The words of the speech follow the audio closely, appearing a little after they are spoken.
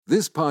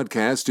This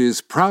podcast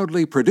is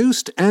proudly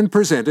produced and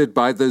presented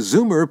by the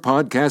Zoomer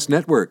Podcast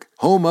Network,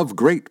 home of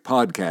great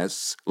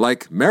podcasts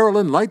like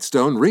Marilyn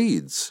Lightstone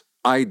Reads,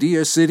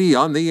 Idea City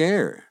on the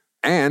Air,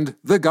 and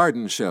The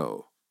Garden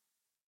Show.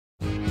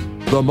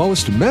 The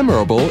most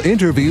memorable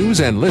interviews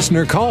and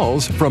listener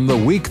calls from the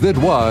week that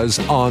was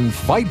on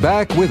Fight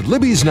Back with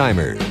Libby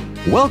Znaimer.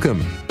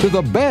 Welcome to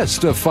the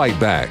best of Fight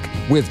Back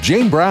with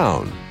Jane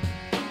Brown.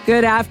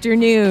 Good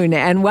afternoon,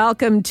 and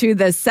welcome to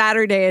the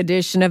Saturday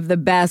edition of the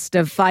Best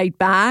of Fight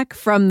Back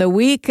from the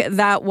week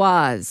that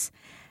was.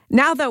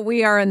 Now that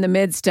we are in the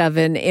midst of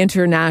an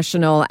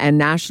international and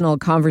national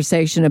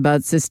conversation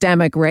about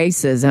systemic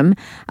racism,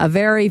 a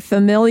very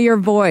familiar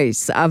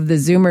voice of the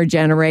Zoomer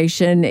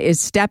generation is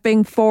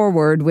stepping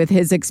forward with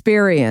his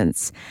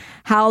experience.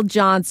 Hal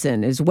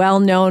Johnson is well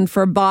known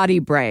for Body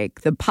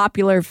Break, the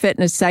popular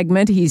fitness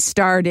segment he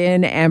starred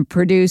in and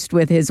produced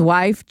with his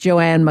wife,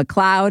 Joanne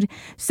McLeod,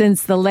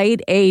 since the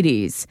late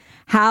 80s.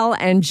 Hal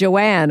and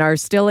Joanne are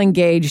still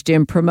engaged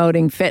in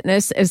promoting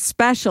fitness,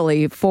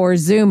 especially for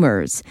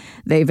Zoomers.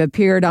 They've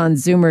appeared on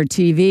Zoomer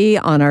TV,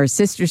 on our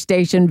sister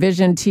station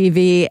Vision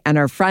TV, and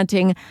are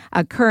fronting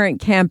a current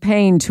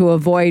campaign to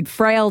avoid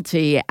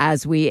frailty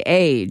as we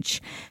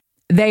age.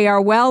 They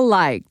are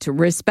well-liked,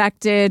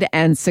 respected,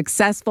 and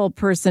successful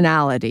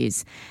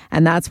personalities.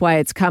 And that's why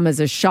it's come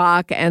as a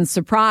shock and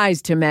surprise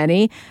to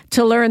many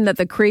to learn that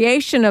the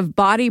creation of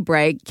Body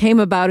Break came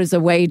about as a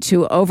way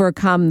to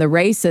overcome the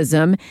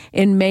racism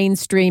in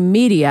mainstream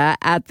media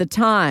at the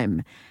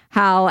time.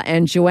 Hal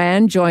and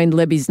Joanne joined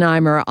Libby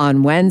Znaimer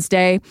on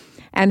Wednesday,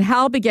 and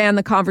Hal began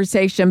the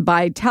conversation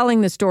by telling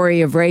the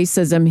story of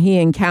racism he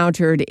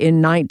encountered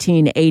in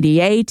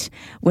 1988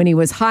 when he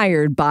was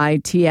hired by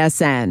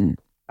TSN.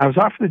 I was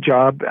offered the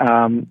job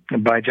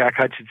by Jack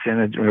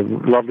Hutchinson,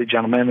 a lovely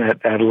gentleman,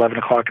 at 11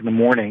 o'clock in the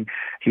morning.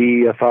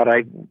 He thought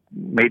I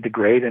made the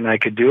grade and I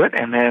could do it.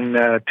 And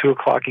then 2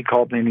 o'clock he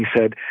called me and he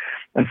said,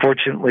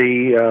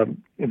 unfortunately,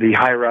 the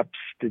higher-ups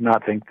did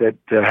not think that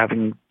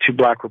having two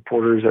black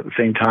reporters at the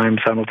same time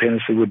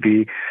simultaneously would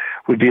be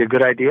a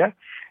good idea.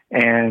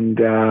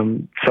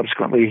 And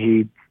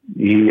subsequently,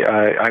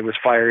 I was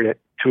fired at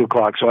 2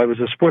 o'clock. So I was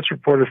a sports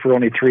reporter for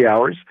only 3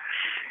 hours.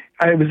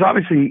 I was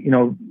obviously,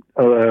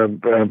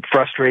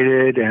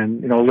 frustrated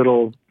and, a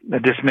little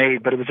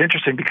dismayed, but it was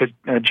interesting because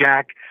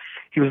Jack,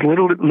 he was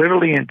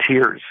literally in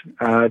tears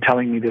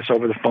telling me this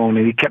over the phone,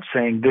 and he kept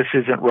saying, this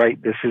isn't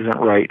right, this isn't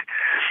right.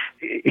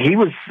 He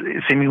was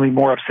seemingly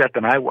more upset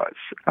than I was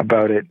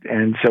about it.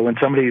 And so when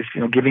somebody's,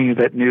 giving you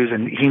that news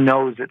and he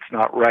knows it's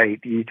not right,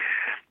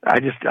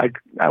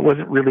 I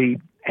wasn't really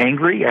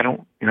angry. I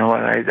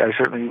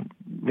certainly,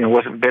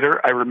 wasn't bitter.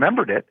 I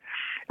remembered it.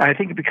 I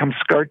think it becomes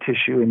scar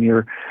tissue in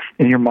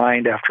your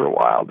mind after a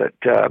while that,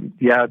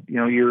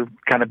 you're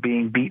kind of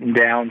being beaten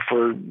down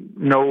for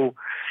no,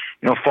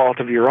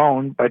 fault of your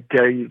own, but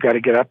you've got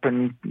to get up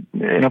and,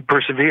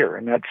 persevere.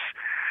 And that's,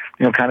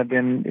 kind of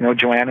been,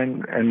 Joanne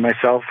and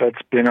myself,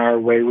 that's been our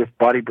way with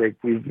Body Break.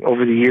 We've,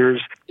 over the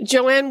years.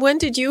 Joanne, when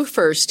did you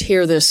first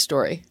hear this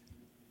story?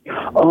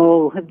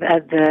 Oh,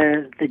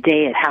 the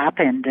day it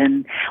happened.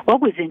 And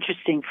what was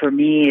interesting for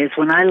me is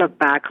when I look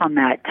back on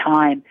that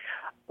time,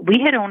 we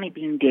had only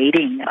been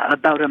dating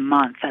about a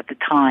month at the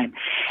time.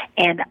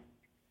 And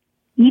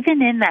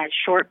even in that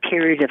short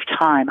period of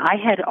time, I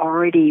had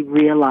already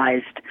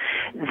realized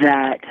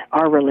that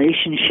our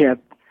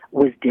relationship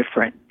was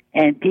different.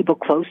 And people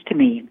close to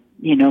me,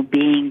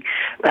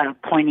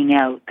 pointing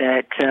out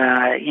that,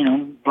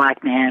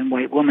 black man,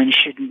 white woman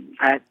shouldn't,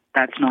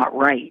 that's not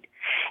right.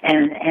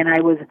 And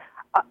I was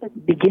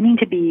beginning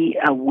to be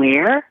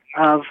aware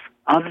of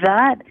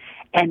that.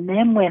 And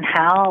then when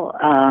Hal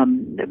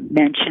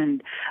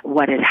mentioned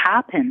what had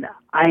happened,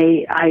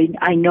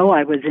 I know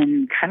I was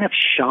in kind of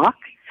shock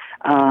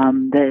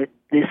that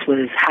this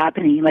was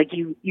happening. Like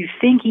you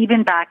think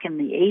even back in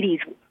the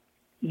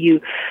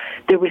 80s,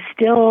 there was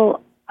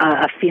still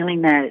a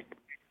feeling that,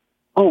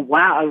 oh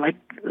wow, like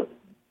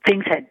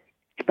things had,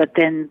 but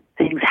then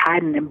things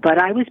hadn't. But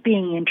I was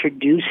being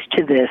introduced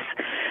to this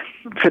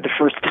for the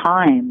first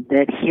time.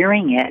 That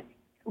hearing it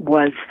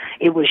was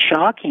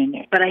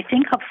shocking. But I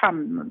think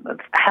from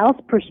Hal's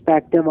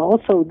perspective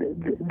also,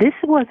 this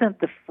wasn't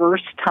the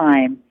first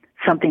time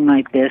something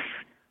like this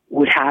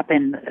would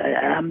happen.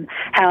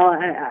 Hal,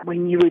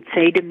 when you would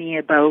say to me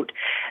about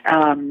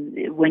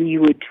when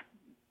you would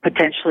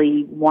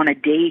potentially want to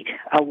date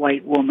a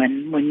white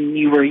woman when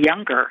you were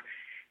younger,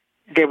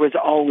 there was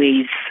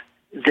always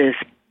this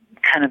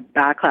kind of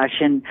backlash,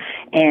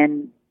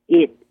 and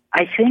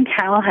I think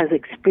Hal has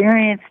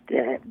experienced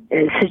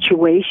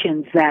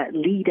situations that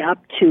lead up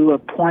to a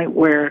point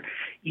where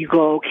you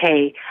go,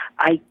 okay,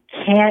 I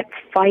can't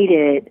fight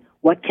it.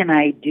 What can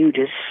I do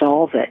to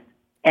solve it?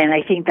 And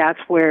I think that's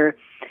where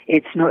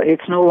it's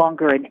no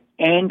longer an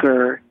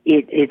anger.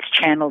 It's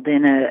channeled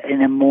in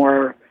a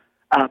more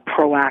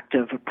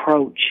proactive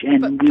approach.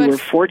 And we were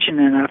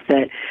fortunate enough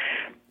that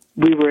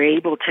we were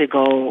able to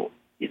go,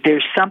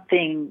 there's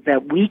something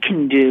that we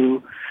can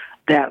do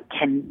that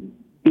can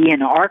be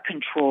in our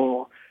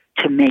control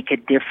to make a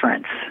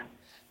difference.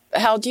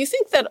 Hal, do you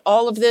think that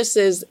all of this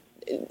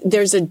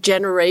there's a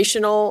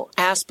generational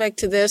aspect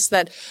to this,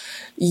 that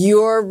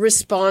your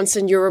response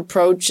and your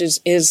approach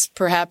is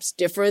perhaps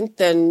different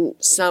than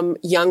some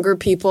younger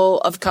people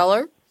of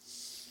color?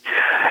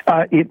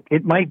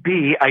 It might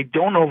be. I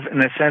don't know in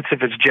a sense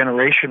if it's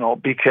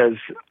generational, because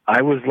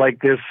I was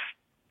like this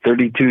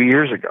 32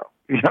 years ago.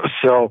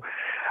 So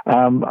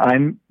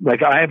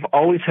I've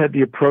always had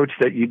the approach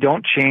that you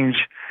don't change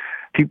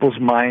people's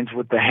minds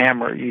with the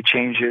hammer. You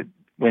change it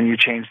when you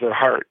change their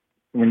heart.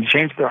 When you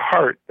change their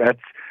heart,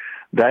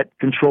 that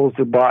controls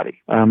their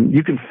body.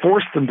 You can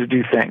force them to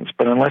do things,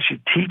 but unless you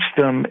teach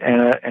them,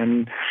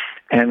 and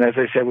as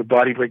I said with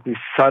Body Break, we've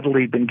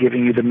subtly been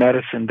giving you the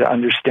medicine to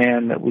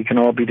understand that we can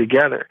all be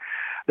together.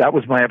 That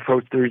was my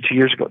approach 32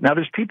 years ago. Now,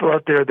 there's people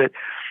out there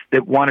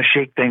that want to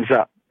shake things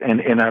up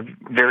in a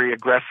very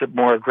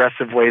more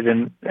aggressive way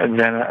than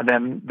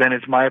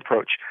is my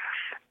approach.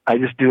 I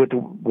just do it the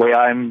way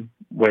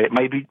it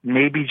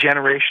may be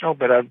generational,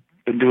 but I've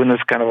been doing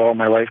this kind of all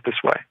my life this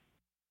way.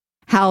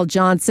 Hal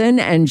Johnson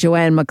and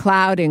Joanne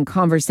McLeod in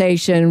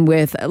conversation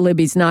with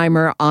Libby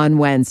Znaimer on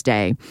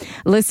Wednesday.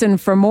 Listen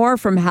for more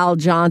from Hal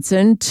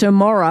Johnson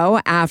tomorrow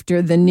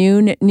after the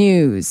noon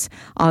news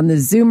on the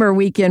Zoomer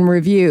Weekend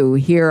Review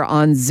here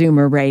on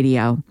Zoomer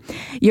Radio.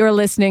 You're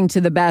listening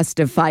to the best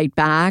of Fight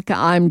Back.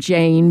 I'm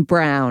Jane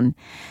Brown.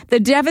 The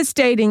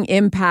devastating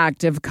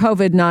impact of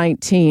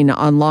COVID-19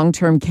 on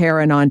long-term care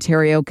in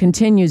Ontario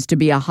continues to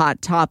be a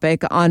hot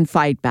topic on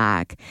Fight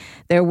Back.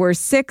 There were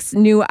 6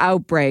 new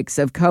outbreaks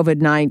of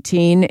COVID-19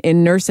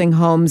 in nursing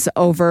homes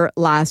over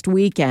last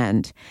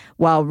weekend,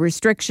 while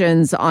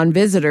restrictions on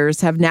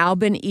visitors have now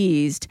been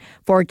eased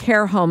for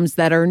care homes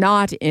that are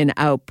not in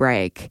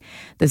outbreak.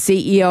 The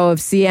CEO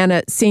of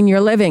Sienna Senior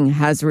Living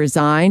has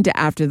resigned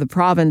after the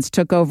province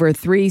took over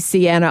 3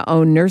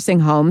 Sienna-owned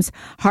nursing homes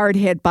hard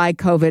hit by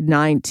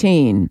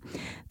COVID-19.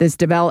 This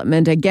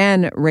development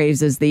again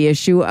raises the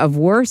issue of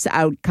worse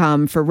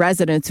outcome for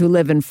residents who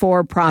live in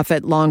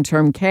for-profit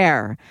long-term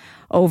care.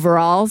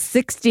 Overall,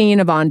 16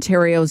 of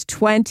Ontario's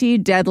 20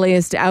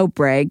 deadliest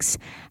outbreaks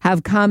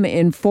have come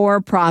in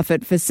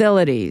for-profit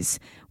facilities,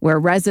 where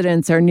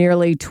residents are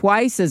nearly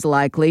twice as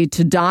likely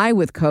to die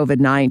with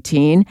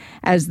COVID-19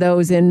 as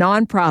those in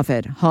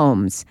nonprofit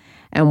homes.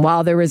 And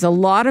while there is a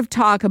lot of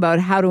talk about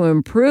how to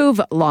improve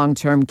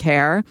long-term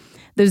care,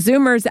 the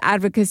Zoomers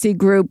advocacy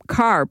group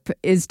CARP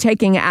is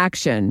taking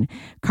action.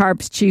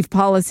 CARP's Chief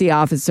Policy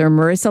Officer,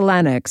 Marissa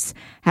Lennox,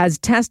 has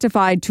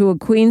testified to a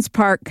Queen's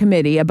Park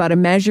committee about a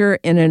measure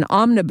in an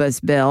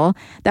omnibus bill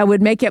that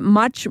would make it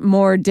much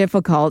more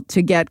difficult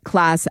to get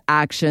class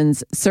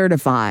actions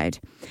certified.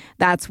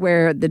 That's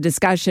where the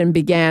discussion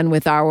began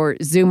with our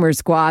Zoomer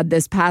squad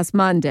this past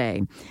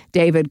Monday.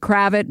 David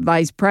Kravitz,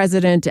 Vice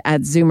President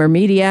at Zoomer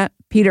Media,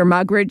 Peter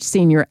Muggeridge,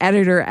 Senior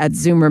Editor at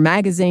Zoomer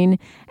Magazine,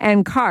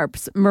 and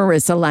CARP's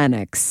Marissa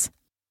Lennox.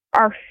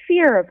 Our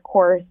fear, of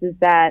course, is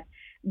that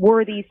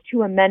were these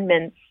 2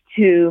 amendments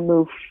to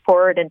move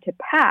forward and to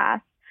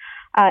pass,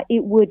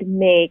 it would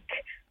make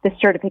the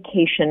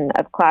certification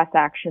of class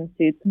action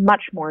suits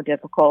much more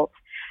difficult.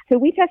 So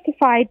we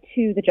testified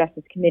to the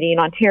Justice Committee in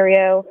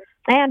Ontario,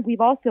 and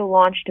we've also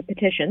launched a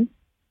petition,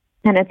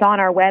 and it's on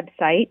our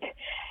website.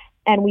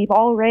 And we've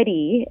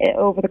already,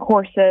 over the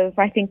course of,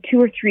 I think, 2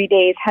 or 3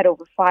 days, had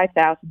over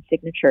 5,000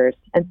 signatures.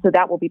 And so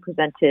that will be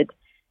presented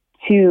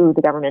to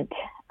the government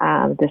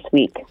this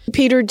week.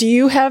 Peter, do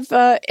you have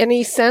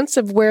any sense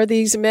of where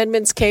these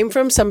amendments came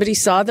from? Somebody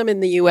saw them in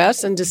the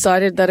U.S. and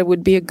decided that it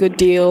would be a good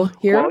deal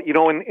here? Well,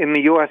 in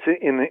the U.S.,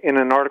 in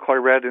an article I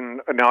read,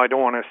 and now I don't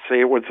want to say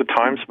it was the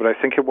Times, but I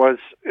think it was,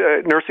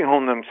 nursing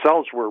home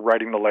themselves were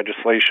writing the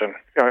legislation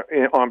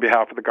on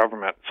behalf of the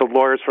government. So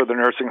lawyers for the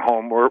nursing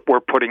home were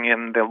putting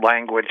in the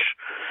language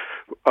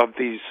of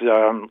these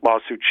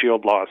lawsuit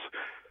shield laws.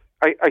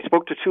 I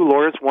spoke to 2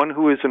 lawyers, one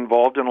who is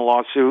involved in a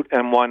lawsuit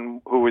and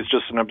one who is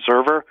just an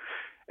observer,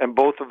 and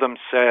both of them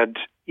said,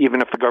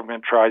 even if the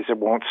government tries, it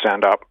won't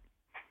stand up.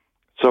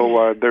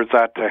 So there's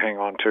that to hang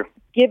on to.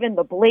 Given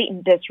the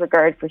blatant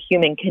disregard for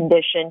human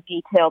condition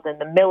detailed in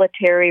the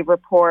military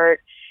report,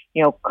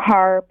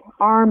 CARP,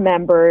 our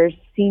members,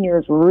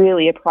 seniors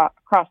really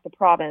across the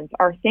province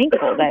are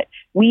thankful that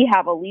we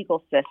have a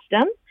legal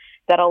system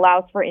that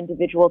allows for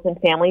individuals and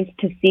families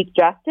to seek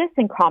justice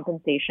and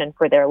compensation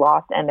for their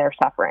loss and their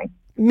suffering.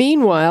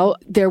 Meanwhile,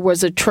 there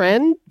was a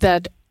trend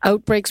that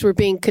outbreaks were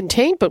being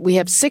contained, but we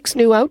have 6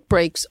 new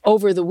outbreaks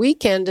over the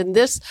weekend, and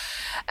this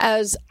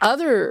as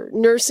other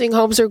nursing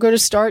homes are going to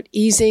start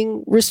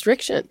easing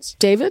restrictions.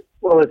 David?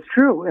 Well, it's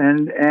true,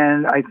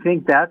 and I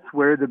think that's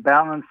where the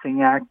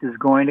balancing act is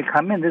going to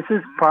come in. This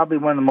is probably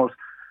one of the most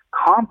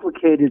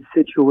complicated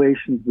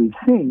situations we've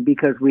seen,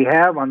 because we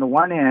have, on the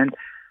one hand,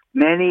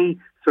 many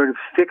sort of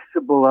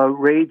fixable,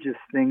 outrageous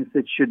things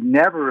that should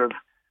never have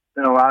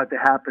been allowed to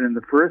happen in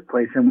the first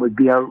place and would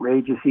be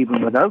outrageous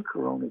even without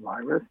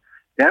coronavirus.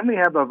 Then we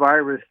have a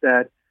virus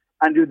that,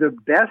 under the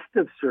best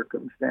of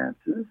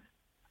circumstances,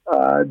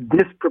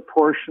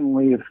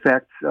 disproportionately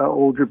affects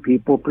older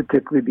people,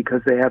 particularly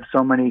because they have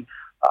so many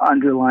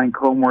underlying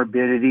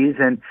comorbidities.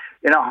 And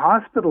in a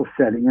hospital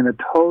setting, in a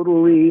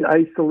totally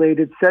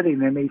isolated setting,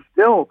 they may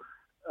still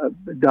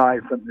die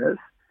from this.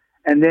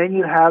 And then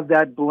you have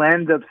that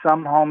blend of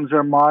some homes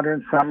are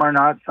modern, some are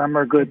not, some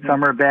are good,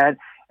 some are bad.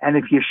 And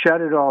if you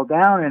shut it all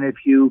down and if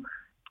you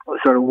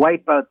sort of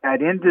wipe out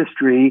that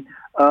industry,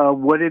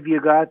 what have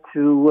you got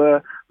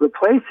to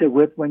replace it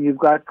with when you've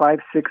got 5,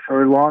 6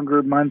 or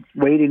longer months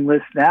waiting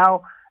list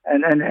now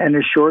and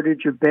a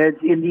shortage of beds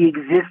in the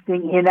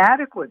existing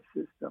inadequate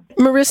system?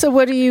 Marissa,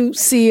 what do you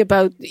see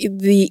about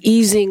the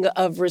easing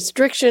of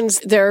restrictions?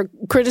 There are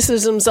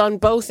criticisms on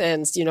both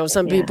ends. You know,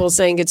 some people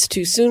saying it's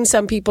too soon,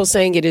 some people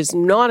saying it is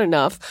not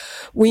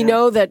enough. We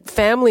know that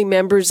family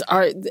members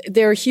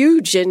they're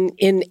huge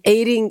in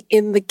aiding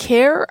in the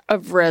care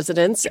of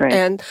residents. Right.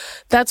 And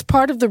that's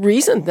part of the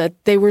reason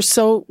that they were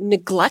so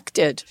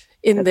neglected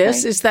in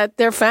this is that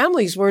their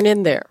families weren't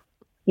in there.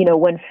 You know,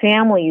 when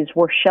families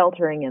were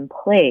sheltering in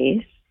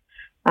place,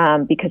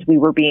 because we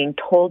were being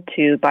told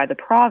to by the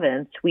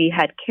province, we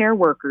had care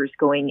workers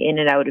going in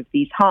and out of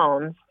these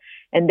homes,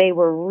 and they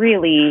were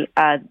really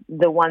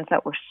the ones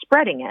that were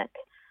spreading it.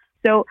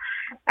 So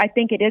I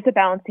think it is a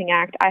balancing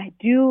act. I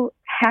do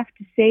have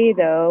to say,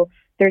 though,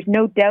 there's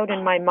no doubt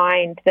in my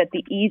mind that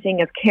the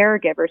easing of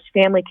caregivers,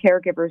 family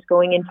caregivers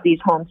going into these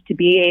homes to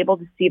be able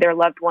to see their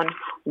loved one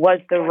was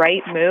the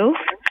right move.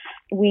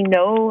 We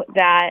know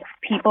that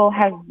people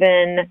have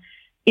been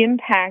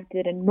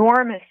impacted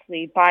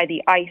enormously by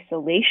the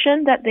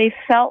isolation that they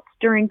felt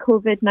during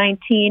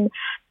COVID-19.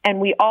 And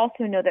we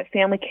also know that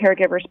family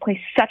caregivers play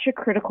such a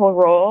critical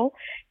role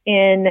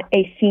in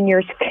a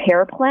senior's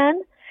care plan,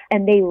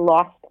 and they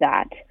lost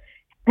that.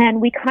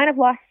 And we kind of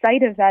lost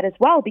sight of that as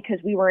well because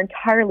we were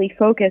entirely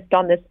focused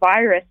on this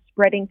virus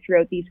spreading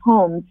throughout these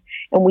homes,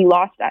 and we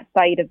lost that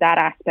sight of that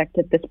aspect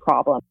of this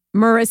problem.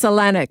 Marissa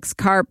Lennox,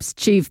 CARP's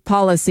Chief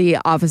Policy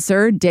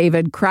Officer,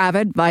 David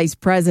Kravitz, Vice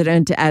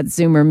President at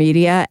Zoomer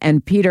Media,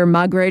 and Peter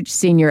Muggeridge,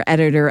 Senior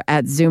Editor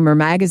at Zoomer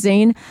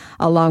Magazine,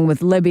 along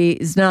with Libby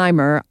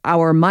Znaimer,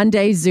 our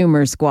Monday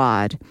Zoomer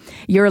Squad.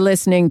 You're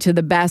listening to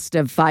the best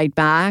of Fight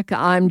Back.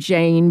 I'm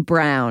Jane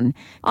Brown.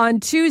 On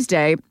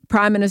Tuesday,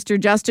 Prime Minister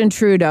Justin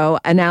Trudeau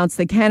announced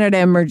the Canada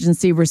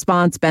Emergency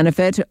Response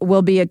Benefit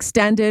will be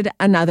extended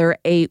another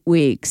 8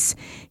 weeks.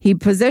 He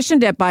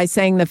positioned it by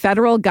saying the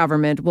federal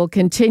government will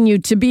continue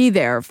to be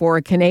there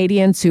for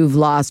Canadians who've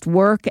lost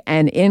work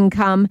and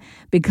income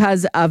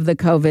because of the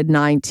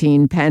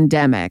COVID-19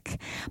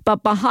 pandemic.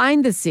 But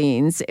behind the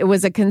scenes, it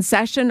was a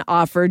concession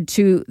offered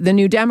to the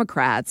New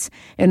Democrats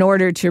in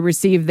order to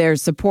receive their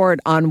support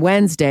on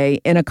Wednesday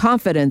in a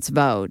confidence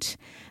vote.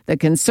 The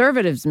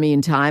Conservatives,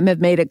 meantime, have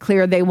made it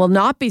clear they will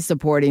not be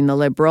supporting the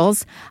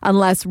Liberals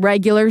unless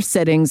regular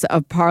sittings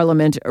of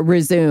Parliament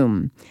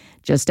resume.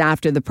 Just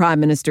after the Prime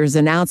Minister's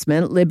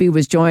announcement, Libby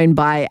was joined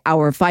by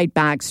our Fight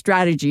Back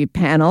strategy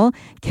panel,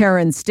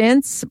 Karen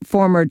Stintz,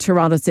 former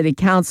Toronto City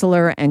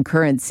Councillor and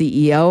current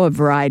CEO of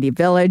Variety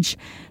Village,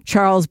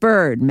 Charles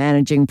Bird,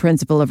 Managing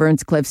Principal of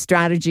Earnscliffe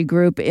Strategy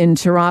Group in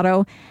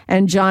Toronto,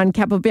 and John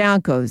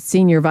Capobianco,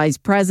 Senior Vice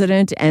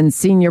President and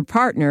Senior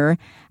Partner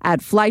at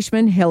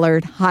Fleischman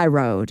Hillard High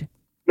Road.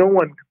 No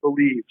one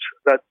believes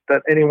that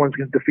anyone's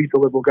going to defeat the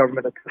Liberal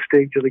government at this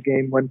stage of the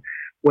game when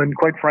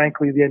quite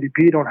frankly, the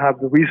NDP don't have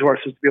the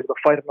resources to be able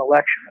to fight an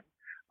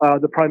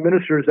election. The Prime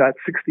Minister is at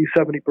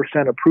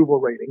 60-70% approval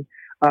rating,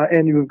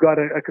 and you've got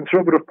a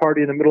Conservative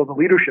Party in the middle of the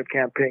leadership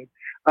campaign,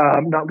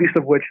 not least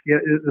of which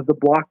the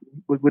Bloc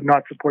would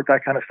not support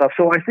that kind of stuff.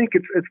 So I think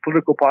it's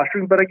political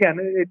posturing, but again,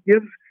 it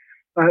gives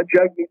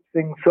Jagmeet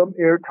Singh some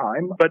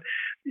airtime, but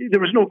there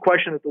was no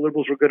question that the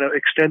Liberals were going to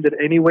extend it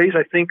anyways.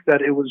 I think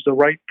that it was the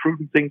right,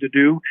 prudent thing to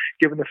do,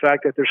 given the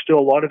fact that there's still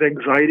a lot of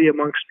anxiety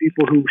amongst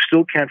people who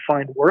still can't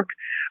find work.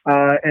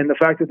 And the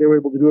fact that they were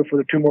able to do it for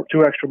the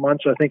two extra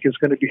months, I think, is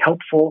going to be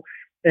helpful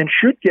and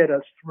should get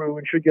us through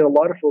and should get a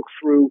lot of folks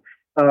through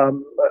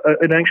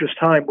an anxious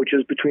time, which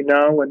is between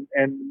now and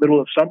the middle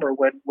of summer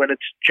when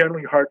it's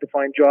generally hard to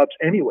find jobs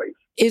anyways.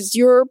 Is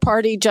your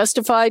party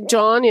justified,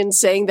 John, in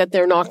saying that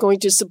they're not going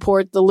to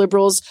support the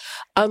Liberals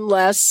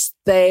unless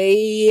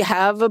they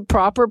have a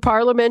proper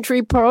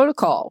parliamentary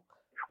protocol?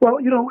 Well,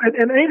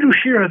 and Andrew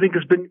Scheer, I think,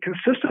 has been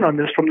consistent on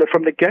this from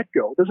the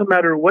get-go. It doesn't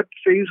matter what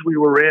phase we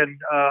were in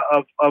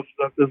of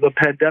the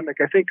pandemic.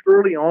 I think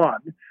early on,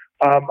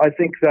 I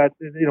think that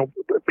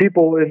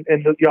people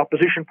in the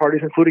opposition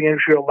parties, including Andrew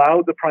Scheer,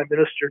 allowed the Prime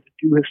Minister to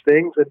do his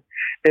things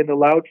and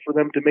allowed for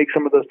them to make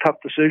some of those tough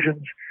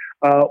decisions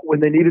when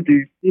they needed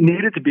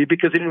to be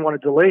because they didn't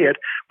want to delay it.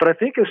 But I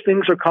think as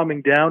things are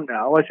calming down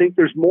now, I think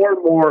there's more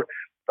and more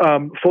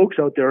folks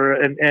out there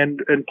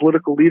and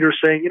political leaders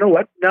saying, you know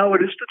what, now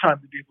it is the time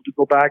to be able to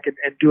go back and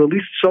do at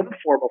least some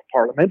form of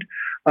parliament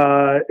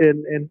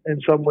in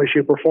some way,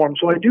 shape, or form.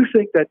 So I do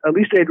think that at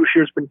least Andrew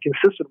Scheer has been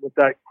consistent with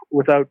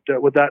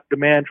that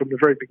demand from the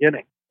very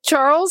beginning.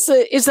 Charles,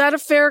 is that a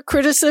fair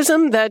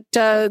criticism that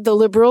the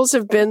Liberals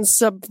have been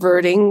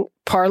subverting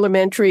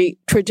parliamentary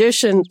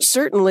tradition,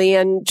 certainly,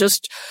 and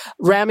just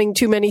ramming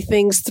too many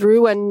things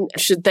through? And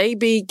should they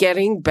be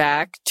getting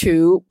back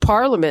to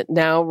Parliament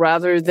now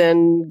rather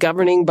than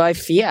governing by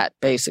fiat,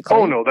 basically?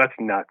 Oh, no, that's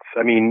nuts.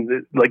 I mean,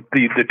 like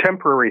the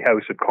temporary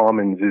House of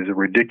Commons is a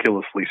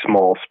ridiculously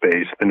small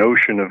space. The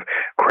notion of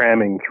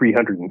cramming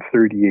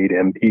 338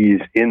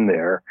 MPs in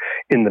there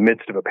in the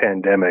midst of a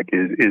pandemic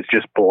is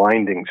just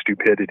blinding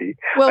stupidity.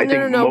 Well, I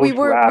think most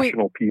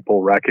rational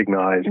people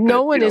recognize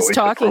no one is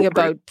talking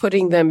about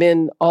putting them in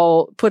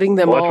all in.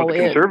 That's what the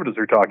Conservatives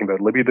are talking about,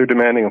 Libby. They're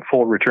demanding a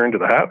full return to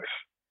the House.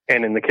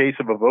 And in the case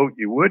of a vote,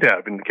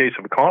 in the case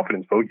of a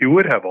confidence vote, you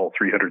would have all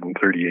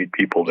 338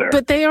 people there.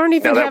 But they aren't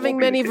even having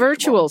many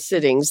virtual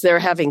sittings. They're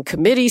having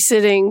committee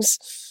sittings.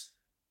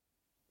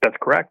 That's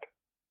correct.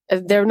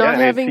 They're not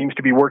having. It seems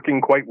to be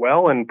working quite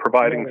well and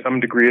providing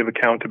some degree of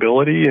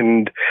accountability.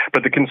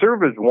 But the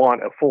Conservatives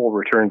want a full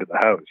return to the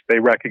House. They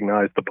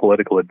recognize the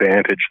political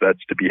advantage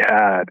that's to be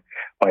had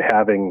by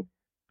having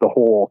the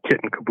whole kit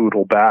and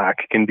caboodle back,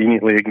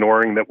 conveniently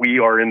ignoring that we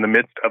are in the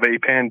midst of a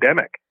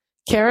pandemic.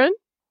 Karen?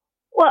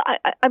 Well,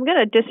 I'm going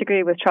to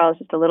disagree with Charles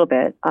just a little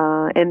bit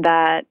in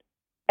that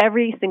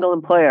every single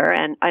employer,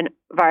 and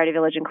Variety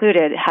Village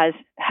included, has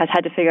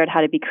had to figure out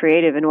how to be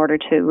creative in order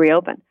to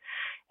reopen.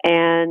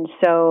 And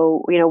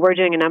so, we're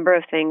doing a number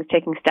of things,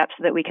 taking steps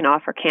so that we can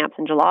offer camps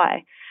in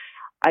July.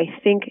 I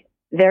think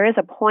there is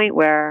a point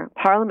where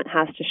Parliament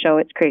has to show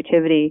its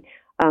creativity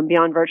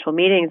beyond virtual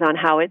meetings on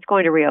how it's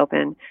going to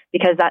reopen,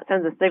 because that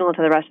sends a signal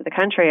to the rest of the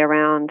country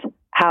around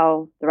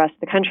how the rest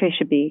of the country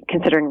should be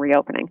considering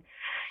reopening.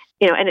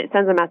 And it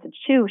sends a message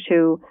too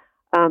to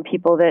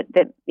people that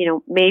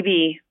may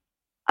be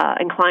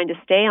inclined to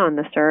stay on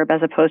the CERB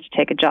as opposed to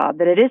take a job,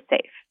 that it is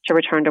safe to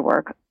return to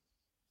work,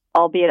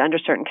 albeit under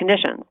certain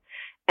conditions.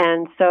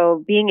 And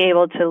so being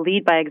able to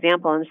lead by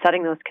example and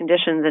setting those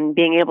conditions and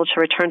being able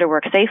to return to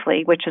work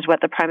safely, which is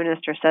what the Prime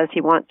Minister says he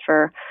wants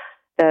for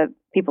the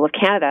people of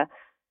Canada,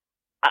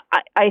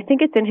 I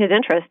think it's in his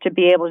interest to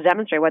be able to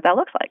demonstrate what that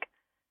looks like.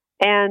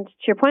 And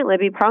to your point,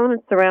 Libby,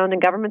 parliaments around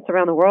and governments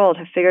around the world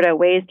have figured out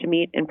ways to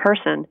meet in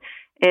person.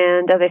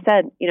 And as I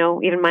said,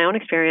 even my own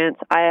experience,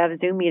 I have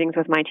Zoom meetings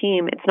with my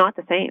team. It's not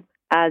the same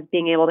as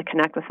being able to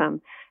connect with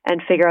them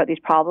and figure out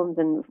these problems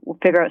and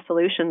figure out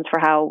solutions for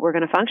how we're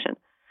going to function.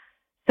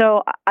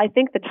 So I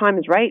think the time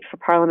is right for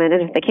Parliament.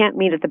 And if they can't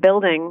meet at the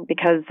building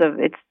because of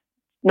it's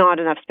not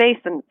enough space,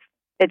 then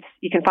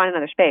you can find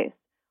another space.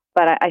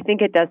 But I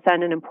think it does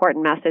send an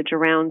important message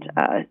around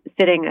a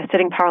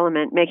sitting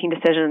Parliament making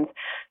decisions,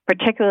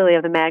 particularly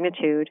of the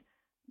magnitude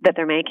that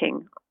they're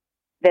making,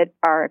 that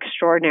are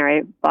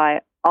extraordinary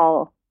by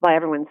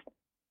everyone's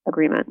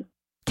agreement.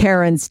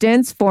 Karen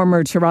Stintz,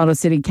 former Toronto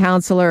City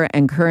Councillor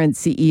and current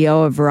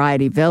CEO of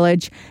Variety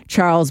Village,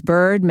 Charles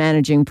Bird,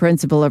 Managing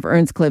Principal of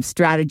Earnscliffe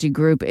Strategy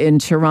Group in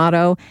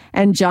Toronto,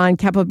 and John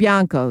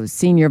Capobianco,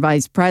 Senior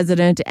Vice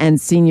President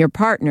and Senior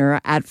Partner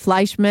at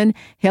Fleischman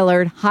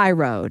Hillard High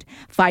Road,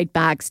 Fight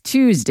Back's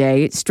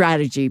Tuesday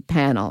Strategy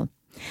Panel.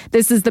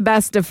 This is the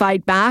Best of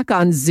Fight Back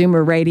on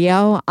Zoomer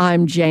Radio.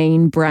 I'm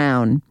Jane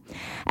Brown.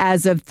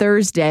 As of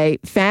Thursday,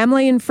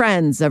 family and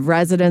friends of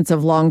residents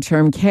of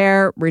long-term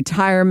care,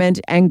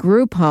 retirement, and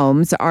group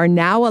homes are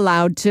now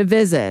allowed to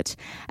visit,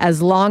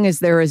 as long as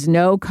there is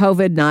no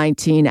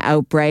COVID-19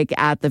 outbreak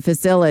at the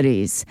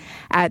facilities.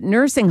 At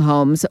nursing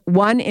homes,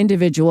 one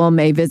individual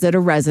may visit a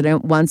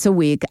resident once a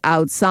week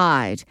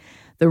outside.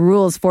 The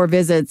rules for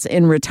visits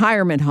in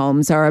retirement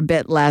homes are a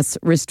bit less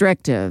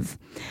restrictive.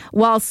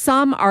 While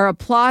some are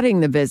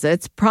applauding the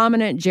visits,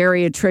 prominent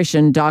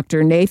geriatrician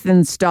Dr.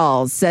 Nathan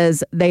Stahl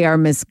says they are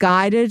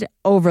misguided,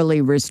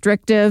 overly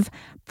restrictive,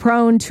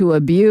 prone to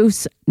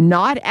abuse,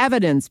 not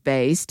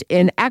evidence-based,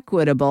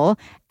 inequitable,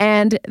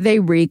 and they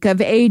reek of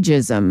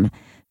ageism.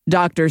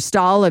 Dr.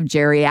 Stahl of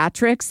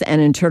Geriatrics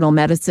and Internal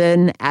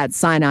Medicine at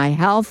Sinai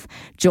Health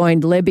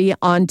joined Libby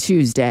on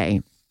Tuesday.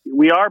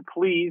 We are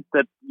pleased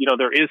that,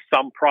 there is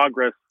some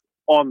progress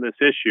on this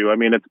issue. I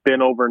mean, it's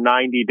been over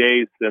 90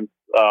 days since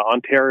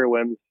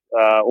Ontarians,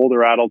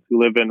 older adults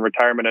who live in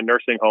retirement and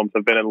nursing homes,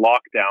 have been in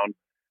lockdown.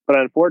 But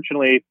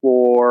unfortunately,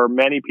 for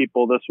many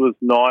people, this was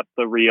not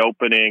the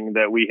reopening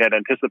that we had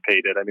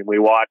anticipated. I mean, we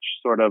watched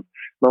sort of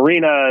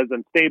marinas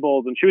and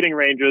stables and shooting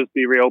ranges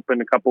be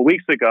reopened a couple of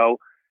weeks ago,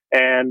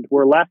 and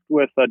we're left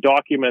with a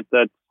document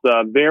that's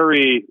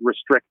very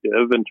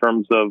restrictive in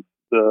terms of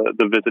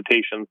the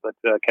visitations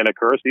that can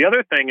occur. So the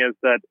other thing is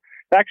that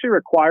it actually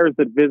requires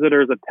that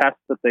visitors attest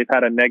that they've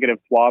had a negative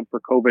swab for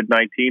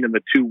COVID-19 in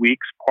the 2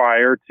 weeks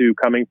prior to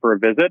coming for a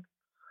visit.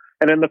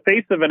 And in the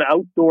face of an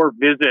outdoor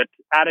visit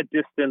at a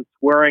distance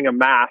wearing a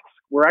mask,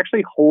 we're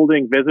actually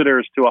holding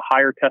visitors to a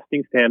higher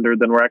testing standard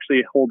than we're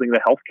actually holding the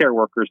healthcare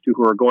workers to,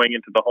 who are going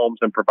into the homes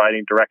and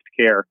providing direct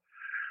care.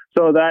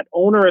 So that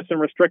onerous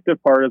and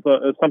restrictive part is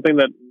something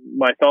that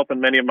myself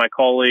and many of my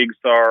colleagues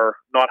are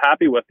not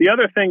happy with. The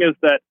other thing is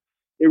that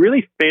it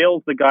really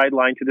fails the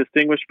guideline to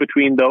distinguish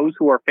between those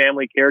who are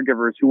family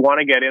caregivers who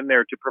want to get in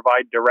there to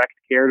provide direct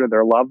care to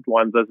their loved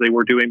ones as they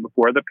were doing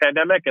before the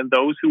pandemic, and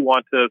those who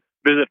want to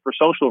visit for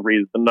social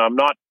reasons. And I'm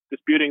not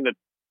disputing that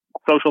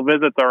social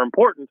visits are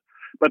important,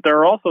 but there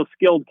are also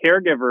skilled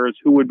caregivers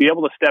who would be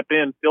able to step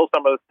in, fill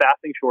some of the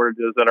staffing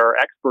shortages, and are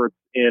experts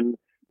in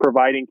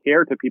providing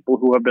care to people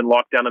who have been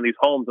locked down in these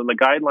homes, and the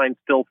guideline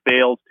still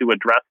fails to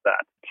address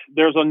that.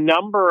 There's a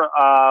number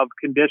of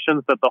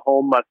conditions that the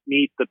home must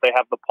meet, that they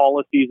have the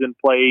policies in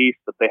place,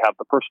 that they have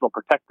the personal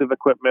protective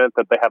equipment,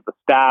 that they have the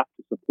staff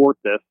to support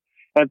this.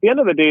 And at the end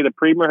of the day, the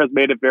Premier has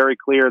made it very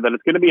clear that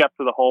it's going to be up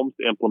to the homes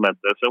to implement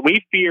this. And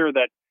we fear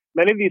that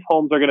many of these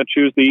homes are going to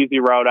choose the easy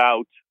route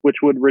out, which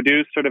would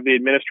reduce sort of the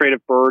administrative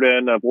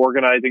burden of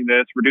organizing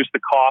this, reduce the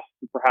cost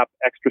of perhaps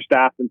extra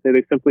staff, and say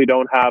they simply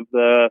don't have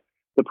the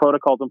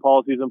protocols and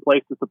policies in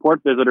place to support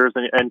visitors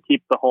and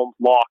keep the homes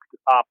locked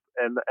up.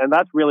 And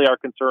that's really our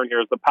concern here,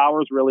 is the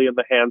power is really in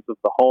the hands of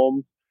the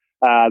homes.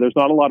 There's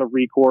not a lot of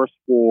recourse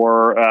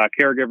for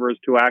caregivers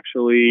to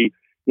actually,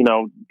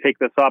 take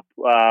this up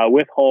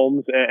with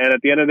homes. And at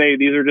the end of the day,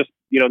 these are just,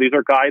 these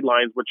are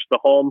guidelines which the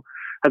home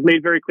has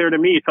made very clear to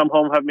me. Some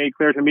homes have made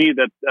clear to me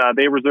that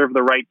they reserve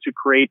the right to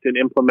create and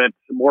implement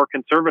more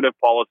conservative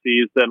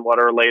policies than what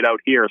are laid out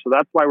here. So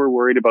that's why we're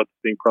worried about this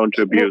being prone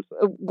to abuse.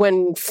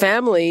 When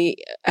family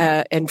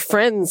and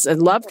friends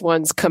and loved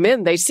ones come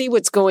in, they see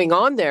what's going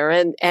on there.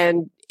 And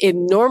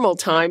in normal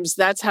times,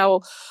 that's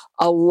how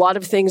a lot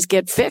of things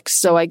get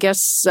fixed. So I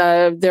guess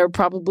there are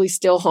probably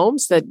still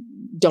homes that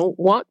don't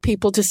want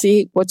people to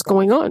see what's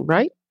going on,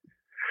 right?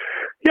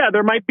 Yeah,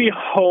 there might be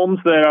homes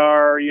that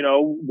are,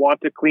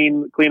 want to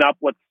clean up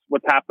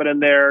what's happening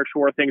there,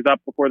 shore things up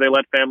before they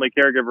let family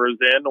caregivers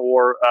in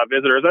or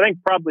visitors. I think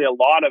probably a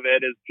lot of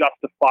it is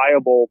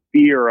justifiable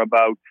fear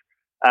about,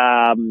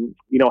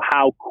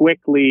 how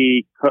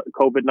quickly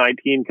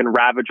COVID-19 can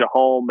ravage a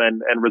home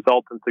and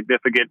result in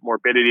significant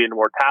morbidity and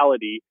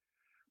mortality.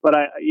 But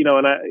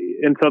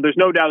so there's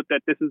no doubt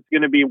that this is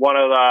going to be one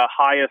of the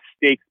highest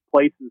stakes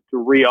places to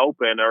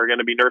reopen are going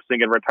to be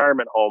nursing and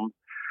retirement homes.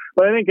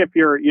 But I think if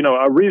you're,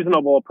 a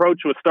reasonable approach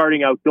was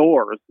starting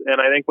outdoors,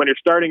 and I think when you're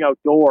starting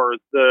outdoors,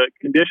 the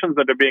conditions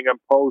that are being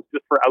imposed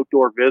just for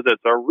outdoor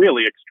visits are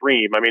really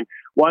extreme. I mean,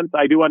 once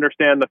I do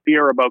understand the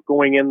fear about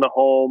going in the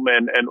home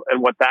and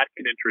what that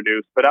can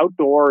introduce, but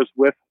outdoors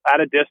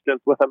at a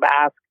distance with a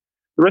mask,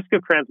 the risk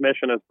of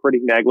transmission is pretty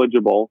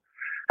negligible.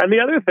 And the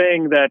other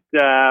thing that,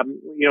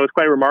 is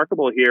quite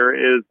remarkable here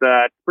is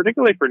that,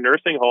 particularly for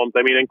nursing homes,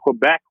 I mean, in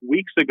Quebec,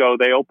 weeks ago,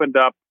 they opened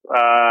up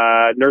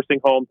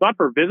nursing homes, not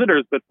for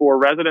visitors, but for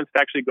residents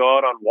to actually go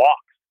out on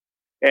walks.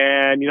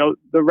 And,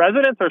 the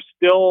residents are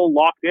still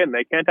locked in.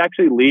 They can't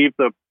actually leave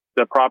the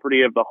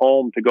property of the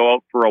home to go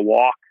out for a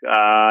walk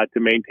to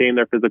maintain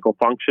their physical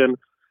function.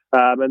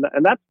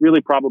 And that's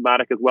really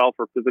problematic as well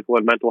for physical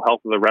and mental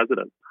health of the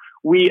residents.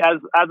 We,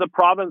 as a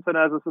province and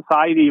as a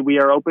society, we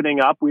are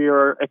opening up. We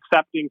are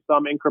accepting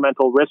some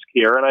incremental risk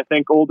here. And I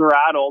think older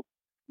adults,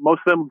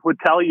 most of them would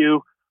tell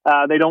you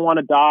they don't want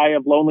to die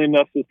of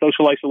loneliness and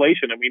social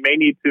isolation. And we may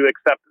need to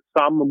accept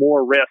some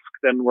more risk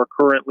than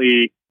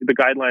the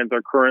guidelines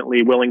are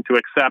currently willing to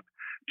accept,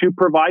 to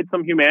provide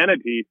some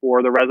humanity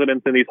for the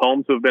residents in these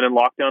homes who have been in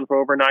lockdown for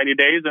over 90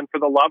 days and for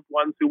the loved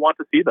ones who want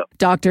to see them.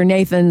 Dr.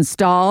 Nathan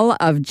Stahl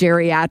of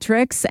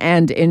Geriatrics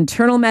and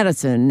Internal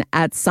Medicine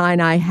at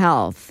Sinai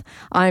Health.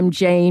 I'm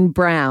Jane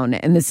Brown,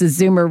 and this is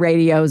Zoomer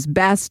Radio's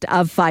Best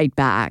of Fight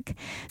Back.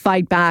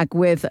 Fight Back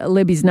with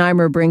Libby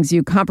Znaimer brings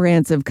you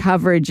comprehensive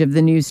coverage of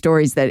the news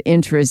stories that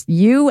interest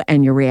you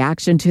and your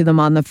reaction to them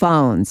on the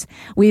phones.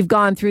 We've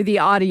gone through the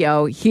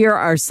audio. Here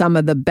are some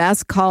of the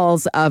best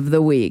calls of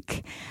the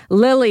week.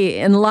 Lily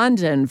in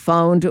London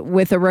phoned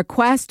with a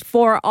request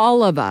for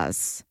all of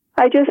us.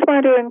 I just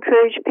want to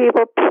encourage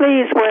people,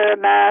 please wear a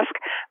mask.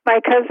 My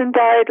cousin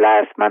died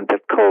last month of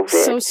COVID.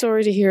 So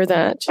sorry to hear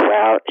that.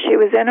 Well, she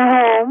was in a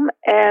home,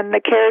 and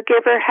the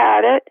caregiver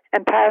had it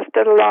and passed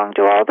it along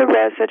to all the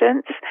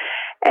residents.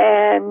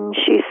 And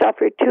she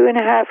suffered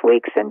 2.5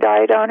 weeks and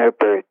died on her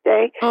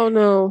birthday. Oh,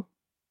 no.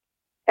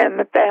 And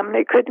the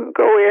family couldn't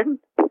go in.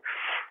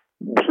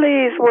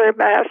 Please wear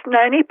masks.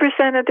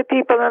 90% of the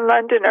people in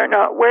London are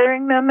not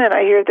wearing them, and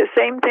I hear the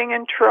same thing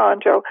in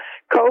Toronto.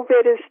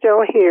 COVID is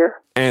still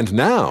here. And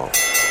now,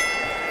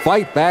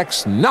 Fight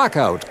Back's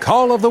Knockout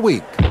Call of the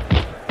Week.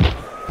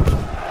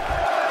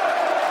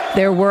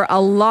 There were a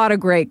lot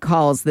of great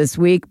calls this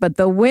week, but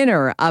the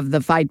winner of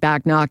the Fight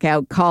Back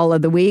Knockout Call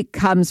of the Week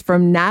comes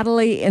from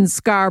Natalie in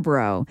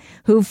Scarborough,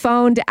 who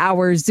phoned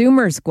our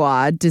Zoomer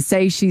squad to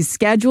say she's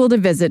scheduled a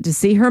visit to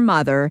see her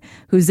mother,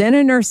 who's in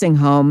a nursing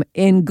home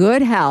in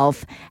good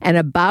health and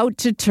about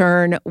to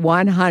turn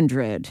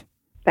 100.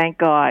 Thank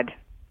God.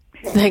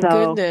 Thank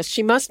goodness.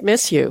 She must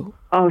miss you.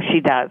 Oh, she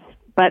does.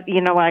 But,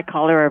 I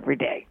call her every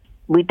day.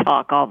 We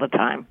talk all the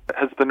time.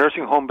 Has the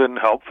nursing home been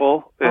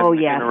helpful in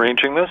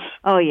arranging this?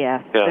 Oh,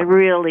 yes. Yeah. They're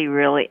really,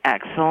 really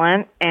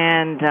excellent.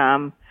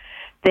 And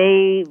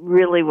they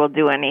really will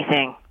do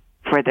anything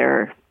for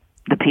their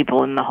the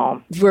people in the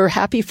home. We're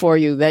happy for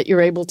you that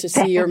you're able to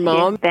see your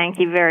mom. Thank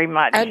you very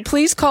much. And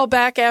please call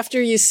back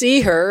after you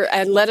see her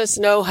and let us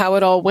know how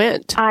it all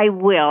went. I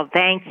will.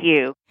 Thank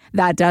you.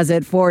 That does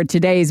it for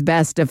today's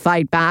Best of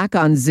Fight Back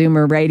on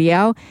Zoomer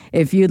Radio.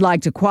 If you'd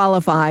like to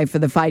qualify for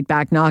the Fight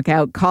Back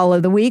Knockout Call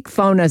of the Week,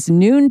 phone us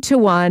noon to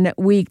 1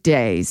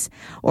 weekdays.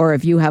 Or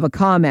if you have a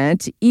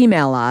comment,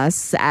 email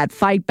us at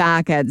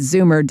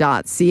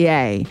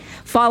fightback@zoomer.ca.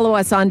 Follow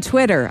us on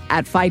Twitter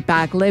at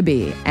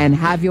FightbackLibby and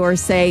have your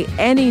say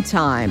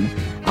anytime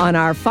on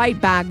our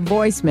Fight Back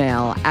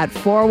voicemail at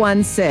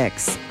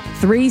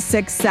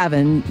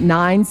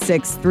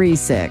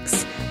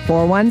 416-367-9636.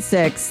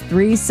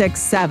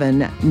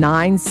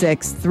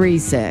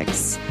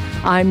 416-367-9636.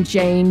 I'm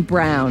Jane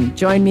Brown.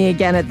 Join me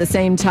again at the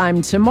same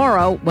time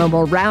tomorrow when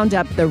we'll round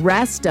up the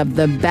rest of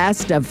the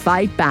Best of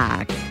Fight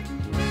Back.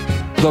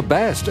 The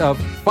Best of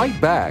Fight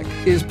Back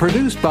is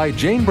produced by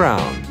Jane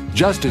Brown,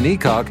 Justin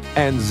Eacock,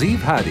 and Zeev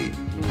Hadi,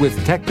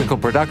 with technical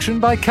production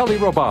by Kelly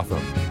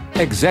Robotham.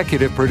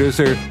 Executive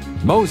producer,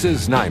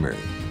 Moses Znaimer.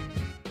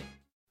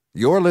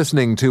 You're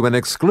listening to an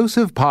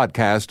exclusive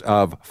podcast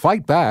of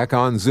Fight Back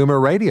on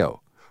Zoomer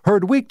Radio.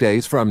 Heard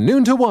weekdays from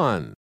noon to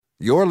 1.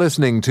 You're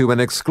listening to an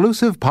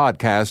exclusive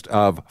podcast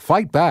of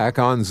Fight Back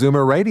on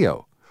Zoomer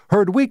Radio.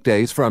 Heard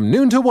weekdays from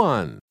noon to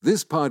 1.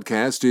 This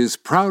podcast is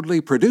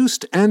proudly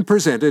produced and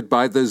presented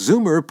by the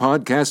Zoomer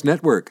Podcast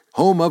Network,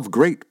 home of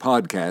great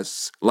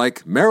podcasts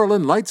like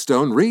Marilyn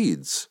Lightstone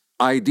Reads,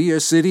 Idea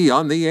City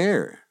on the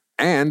Air,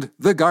 and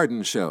The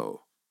Garden Show.